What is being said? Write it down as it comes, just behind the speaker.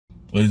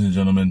Ladies and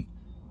gentlemen,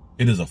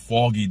 it is a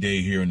foggy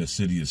day here in the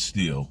city of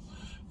Steele,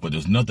 but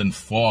there's nothing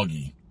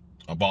foggy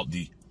about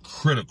the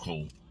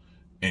critical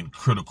and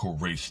critical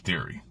race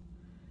theory.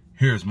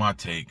 Here's my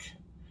take.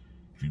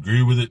 If you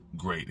agree with it,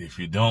 great. If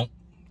you don't,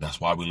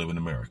 that's why we live in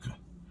America.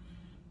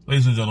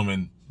 Ladies and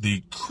gentlemen,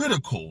 the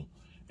critical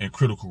and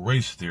critical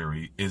race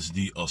theory is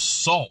the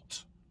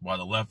assault by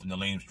the left and the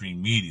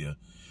mainstream media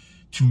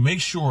to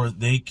make sure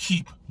they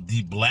keep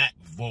the black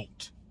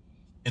vote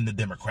in the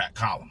Democrat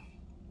column.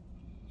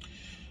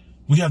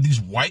 We have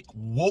these white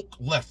woke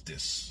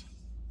leftists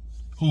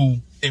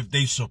who, if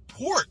they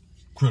support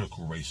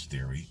critical race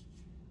theory,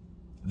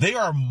 they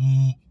are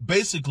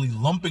basically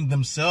lumping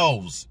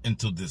themselves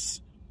into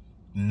this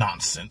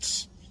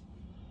nonsense.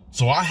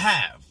 So I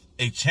have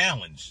a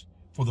challenge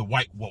for the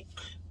white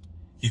woke.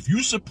 If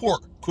you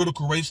support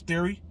critical race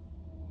theory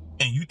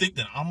and you think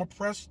that I'm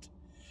oppressed,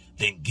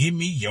 then give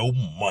me your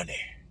money.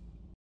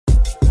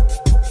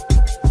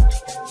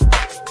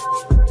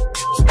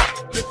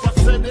 If I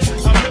said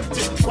it, I meant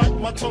it.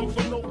 Bite my tongue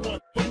for no one.